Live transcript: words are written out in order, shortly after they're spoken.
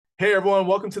Hey everyone,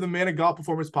 welcome to the Man of Golf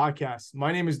Performance Podcast.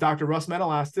 My name is Dr. Russ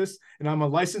Manalastis, and I'm a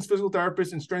licensed physical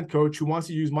therapist and strength coach who wants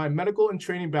to use my medical and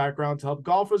training background to help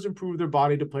golfers improve their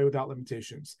body to play without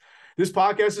limitations. This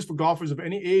podcast is for golfers of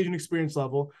any age and experience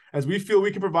level, as we feel we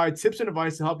can provide tips and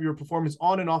advice to help your performance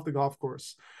on and off the golf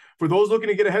course. For those looking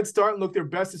to get a head start and look their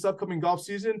best this upcoming golf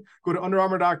season, go to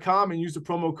UnderArmour.com and use the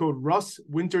promo code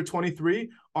RUSSWINTER23,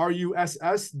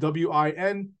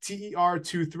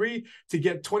 RUSSWINTER23 to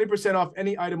get 20% off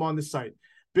any item on the site.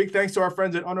 Big thanks to our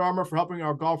friends at Under Armour for helping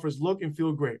our golfers look and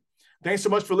feel great. Thanks so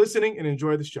much for listening and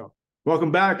enjoy the show.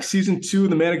 Welcome back. Season 2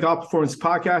 of the Man of Golf Performance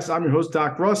Podcast. I'm your host,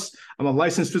 Doc Russ. I'm a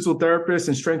licensed physical therapist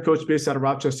and strength coach based out of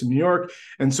Rochester, New York.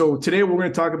 And so today what we're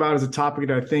going to talk about is a topic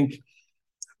that I think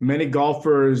many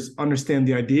golfers understand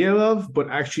the idea of, but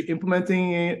actually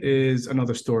implementing it is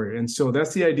another story. And so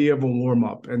that's the idea of a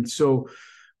warm-up. And so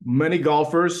many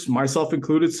golfers, myself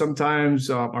included,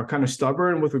 sometimes are kind of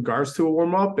stubborn with regards to a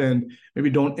warm-up and maybe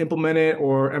don't implement it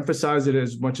or emphasize it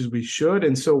as much as we should.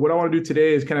 And so what I want to do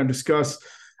today is kind of discuss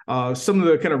some of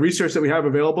the kind of research that we have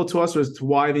available to us as to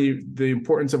why the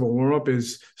importance of a warm-up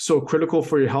is so critical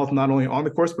for your health, not only on the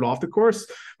course, but off the course.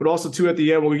 But also, too, at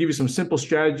the end, we'll give you some simple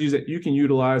strategies that you can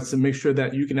utilize to make sure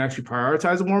that you can actually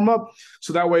prioritize a warm-up.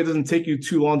 So that way it doesn't take you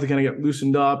too long to kind of get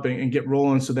loosened up and get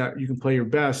rolling so that you can play your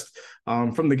best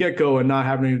from the get-go and not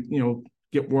having to,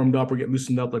 get warmed up or get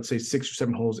loosened up, let's say 6 or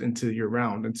 7 holes into your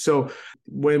round. And so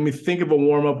when we think of a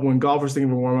warm-up, when golfers think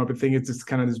of a warm-up, I think it's just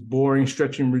kind of this boring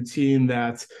stretching routine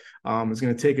that is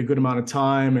going to take a good amount of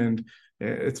time and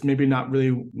it's maybe not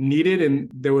really needed.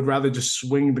 And they would rather just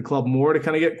swing the club more to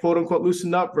kind of get quote unquote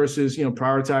loosened up versus,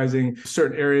 prioritizing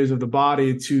certain areas of the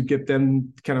body to get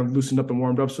them kind of loosened up and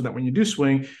warmed up so that when you do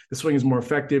swing, the swing is more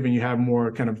effective and you have more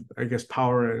kind of,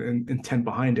 power and intent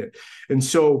behind it. And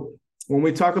so when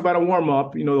we talk about a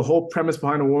warm-up, the whole premise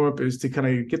behind a warm-up is to kind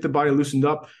of get the body loosened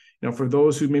up. For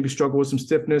those who maybe struggle with some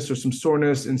stiffness or some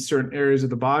soreness in certain areas of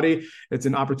the body, it's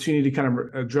an opportunity to kind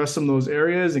of address some of those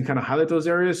areas and kind of highlight those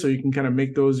areas so you can kind of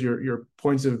make those your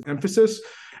points of emphasis.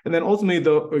 And then ultimately,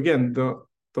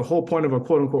 the whole point of a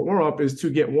quote unquote warm-up is to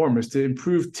get warm, is to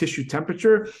improve tissue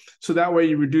temperature. So that way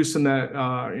you reduce some of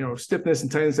that, stiffness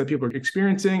and tightness that people are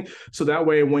experiencing. So that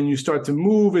way, when you start to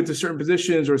move into certain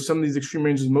positions or some of these extreme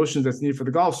ranges of motions that's needed for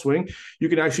the golf swing, you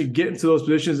can actually get into those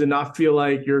positions and not feel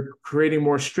like you're creating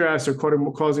more stress or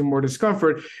causing more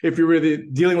discomfort if you're really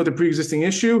dealing with a pre-existing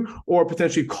issue or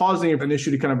potentially causing an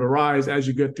issue to kind of arise as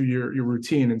you get through your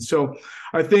routine. And so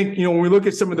I think, when we look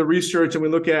at some of the research and we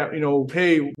look at,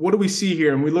 hey, what do we see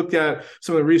here? And we looked at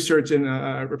some of the research and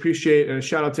I appreciate a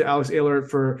shout out to Alex Ehlert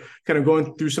for kind of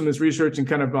going through some of this research and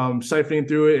kind of siphoning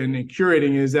through it and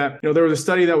curating is that, there was a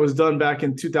study that was done back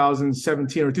in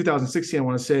 2017 or 2016, I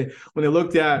want to say, when they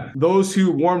looked at those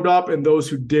who warmed up and those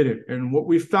who didn't. And what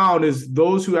we found is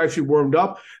those who actually warmed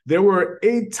up, they were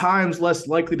 8 times less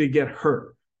likely to get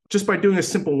hurt just by doing a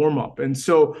simple warm-up. And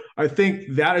so I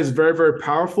think that is very, very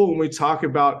powerful when we talk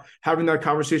about having that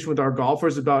conversation with our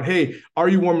golfers about, hey, are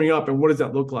you warming up and what does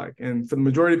that look like? And for the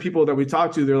majority of people that we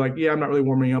talk to, they're like, yeah, I'm not really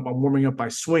warming up. I'm warming up by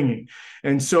swinging.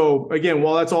 And so again,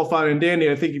 while that's all fine and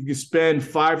dandy, I think if you spend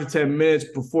 5 to 10 minutes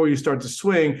before you start to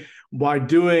swing by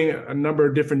doing a number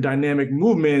of different dynamic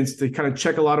movements to kind of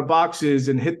check a lot of boxes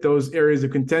and hit those areas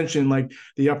of contention, like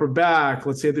the upper back,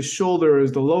 let's say the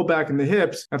shoulders, the low back, and the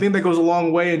hips, I think that goes a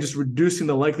long way in just reducing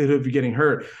the likelihood of you getting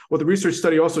hurt. What the research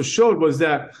study also showed was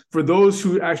that for those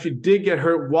who actually did get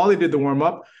hurt while they did the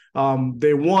warm-up,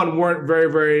 they weren't very,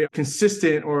 very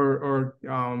consistent or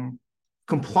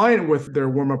compliant with their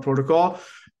warm-up protocol.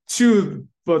 2,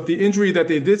 but the injury that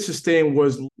they did sustain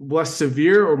was less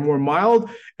severe or more mild,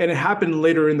 and it happened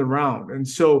later in the round. And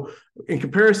so in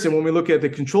comparison, when we look at the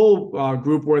control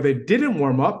group where they didn't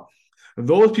warm up,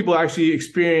 those people actually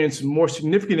experienced more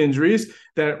significant injuries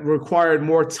that required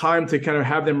more time to kind of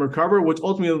have them recover, which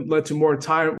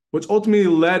ultimately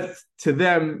led to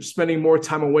them spending more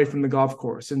time away from the golf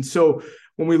course. And so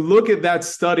when we look at that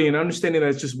study and understanding that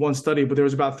it's just one study, but there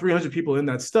was about 300 people in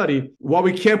that study, while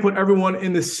we can't put everyone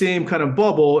in the same kind of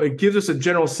bubble, it gives us a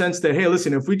general sense that, hey,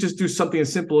 listen, if we just do something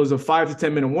as simple as a 5 to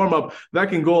 10 minute warm-up, that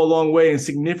can go a long way in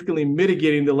significantly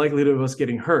mitigating the likelihood of us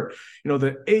getting hurt.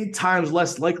 The 8 times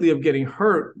less likely of getting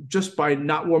hurt just by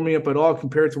not warming up at all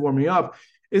compared to warming up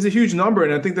is a huge number.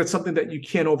 And I think that's something that you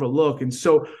can't overlook. And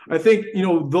so I think,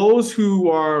 those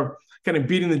who are kind of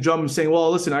beating the drum and saying, well,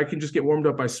 listen, I can just get warmed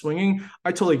up by swinging.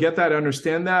 I totally get that. I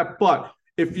understand that. But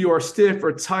if you are stiff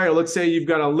or tired, let's say you've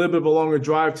got a little bit of a longer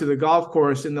drive to the golf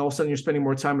course and all of a sudden you're spending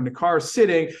more time in the car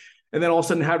sitting, and then all of a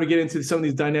sudden have to get into some of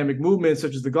these dynamic movements,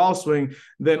 such as the golf swing,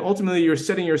 then ultimately you're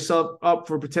setting yourself up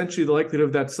for potentially the likelihood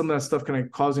of that some of that stuff kind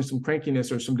of causing some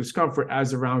crankiness or some discomfort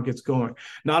as the round gets going.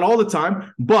 Not all the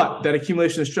time, but that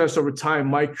accumulation of stress over time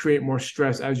might create more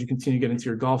stress as you continue to get into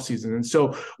your golf season. And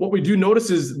so what we do notice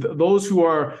is those who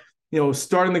are,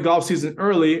 starting the golf season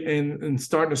early and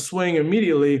starting to swing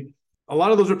immediately, a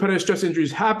lot of those repetitive stress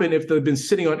injuries happen if they've been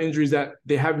sitting on injuries that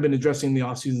they haven't been addressing in the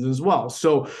offseason as well.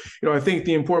 So, I think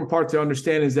the important part to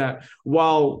understand is that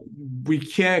while we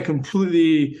can't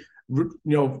completely,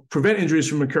 prevent injuries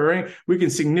from occurring, we can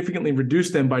significantly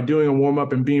reduce them by doing a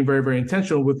warm-up and being very, very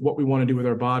intentional with what we want to do with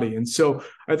our body. And so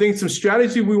I think some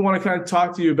strategy we want to kind of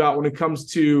talk to you about when it comes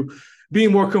to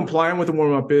being more compliant with the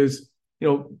warm-up is,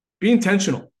 be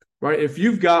intentional. Right? If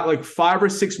you've got like 5 or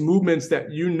 6 movements that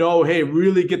hey,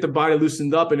 really get the body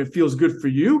loosened up and it feels good for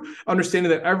you, understanding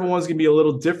that everyone's going to be a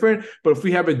little different. But if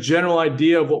we have a general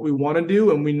idea of what we want to do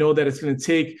and we know that it's going to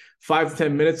take 5 to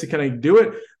 10 minutes to kind of do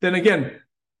it, then again,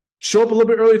 show up a little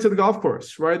bit earlier to the golf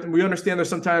course, right? And we understand there's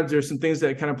some things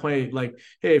that kind of play like,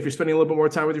 hey, if you're spending a little bit more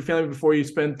time with your family before you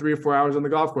spend 3 or 4 hours on the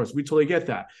golf course, we totally get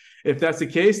that. If that's the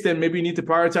case, then maybe you need to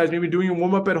prioritize maybe doing a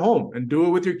warm-up at home and do it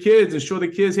with your kids and show the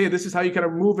kids, hey, this is how you kind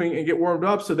of moving and get warmed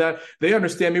up so that they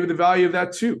understand maybe the value of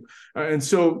that too. And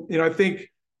so, I think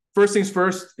first things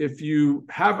first, if you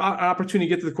have an opportunity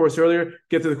to get to the course earlier,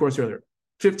 get to the course earlier.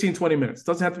 15, 20 minutes.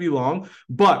 Doesn't have to be long,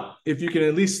 but if you can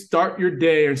at least start your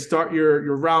day and start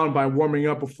your round by warming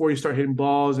up before you start hitting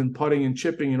balls and putting and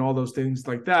chipping and all those things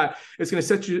like that, it's going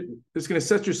to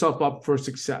set yourself up for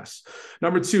success.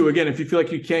 Number 2, again, if you feel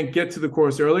like you can't get to the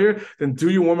course earlier, then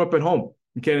do your warm up at home.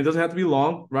 Okay. And it doesn't have to be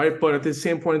long, right? But at the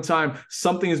same point in time,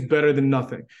 something is better than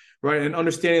nothing. Right. And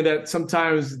understanding that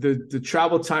sometimes the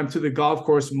travel time to the golf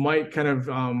course might kind of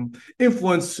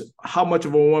influence how much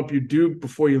of a warm-up you do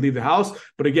before you leave the house.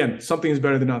 But again, something is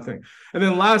better than nothing. And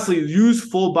then lastly, use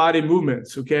full body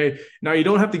movements. Okay. Now you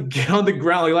don't have to get on the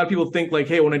ground. Like a lot of people think like,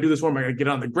 hey, when I do this warm, I got to get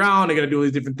on the ground. I got to do all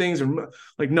these different things. Or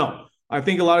like, no. I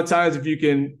think a lot of times if you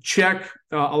can check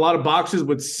a lot of boxes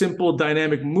with simple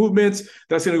dynamic movements,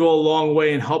 that's going to go a long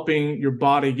way in helping your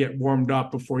body get warmed up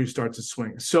before you start to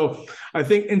swing. So I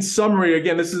think in summary,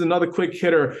 again, this is another quick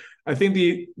hitter. I think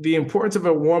the importance of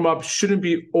a warm-up shouldn't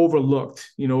be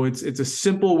overlooked. It's a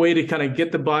simple way to kind of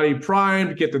get the body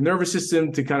primed, get the nervous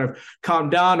system to kind of calm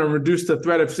down and reduce the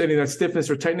threat of any of that stiffness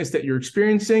or tightness that you're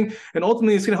experiencing. And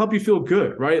ultimately, it's going to help you feel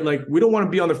good, right? Like we don't want to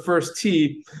be on the first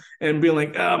tee and being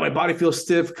like, my body feels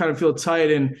stiff, kind of feel tight.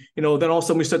 And, then all of a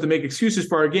sudden we start to make excuses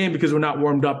for our game because we're not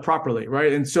warmed up properly,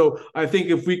 right? And so I think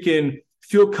if we can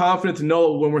feel confident to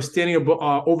know when we're standing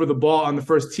over the ball on the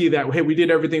first tee that, hey, we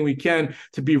did everything we can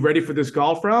to be ready for this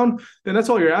golf round, then that's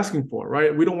all you're asking for,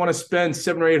 right? We don't want to spend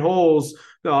 7 or 8 holes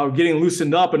getting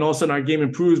loosened up and all of a sudden our game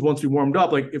improves once we warmed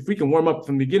up. Like if we can warm up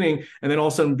from the beginning and then all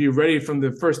of a sudden be ready from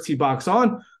the first tee box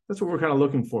on, that's what we're kind of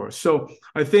looking for. So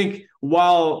I think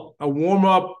while a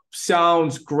warm-up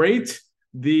sounds great,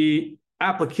 the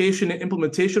application and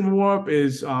implementation of warm-up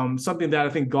is something that I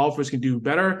think golfers can do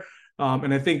better.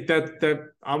 And I think that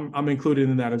I'm included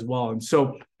in that as well. And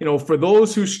so, for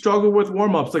those who struggle with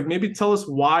warm-ups, like maybe tell us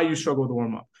why you struggle with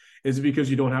warm-up. Is it because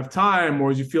you don't have time,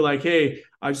 or is you feel like, hey,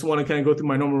 I just want to kind of go through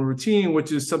my normal routine,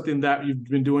 which is something that you've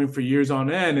been doing for years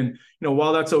on end. And,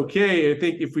 while that's okay, I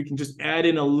think if we can just add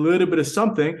in a little bit of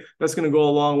something, that's going to go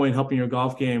a long way in helping your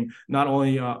golf game, not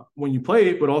only when you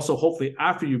play, but also hopefully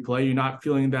after you play, you're not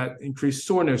feeling that increased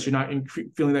soreness, you're not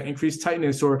feeling that increased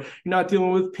tightness, or you're not dealing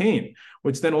with pain,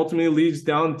 which then ultimately leads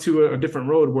down to a different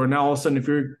road where now all of a sudden, if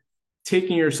you're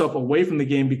taking yourself away from the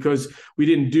game because we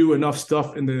didn't do enough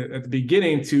stuff at the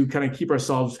beginning to kind of keep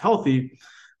ourselves healthy,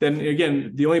 then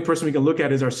again, the only person we can look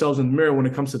at is ourselves in the mirror when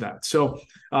it comes to that. So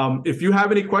if you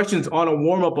have any questions on a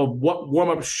warm-up of what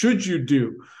warm-up should you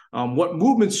do, what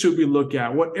movements should we look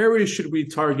at, what areas should we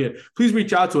target, please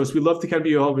reach out to us. We'd love to kind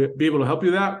of be able to help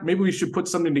you with that. Maybe we should put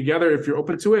something together if you're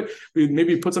open to it. We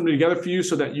maybe put something together for you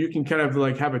so that you can kind of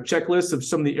like have a checklist of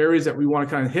some of the areas that we want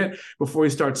to kind of hit before you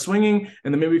start swinging.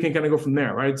 And then maybe we can kind of go from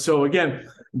there, right? So again,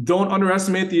 don't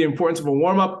underestimate the importance of a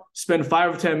warm-up. Spend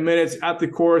 5 or 10 minutes at the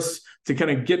course to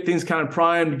kind of get things kind of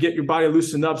primed, get your body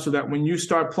loosened up so that when you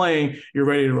start playing, you're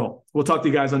ready to roll. We'll talk to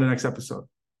you guys on the next episode.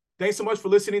 Thanks so much for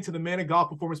listening to the Man of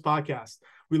Golf Performance Podcast.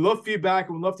 We love feedback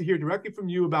and we'd love to hear directly from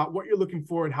you about what you're looking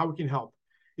for and how we can help.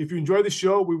 If you enjoy the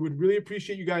show, we would really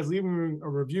appreciate you guys leaving a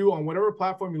review on whatever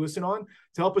platform you listen on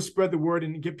to help us spread the word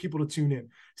and get people to tune in.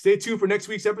 Stay tuned for next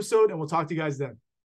week's episode, and we'll talk to you guys then.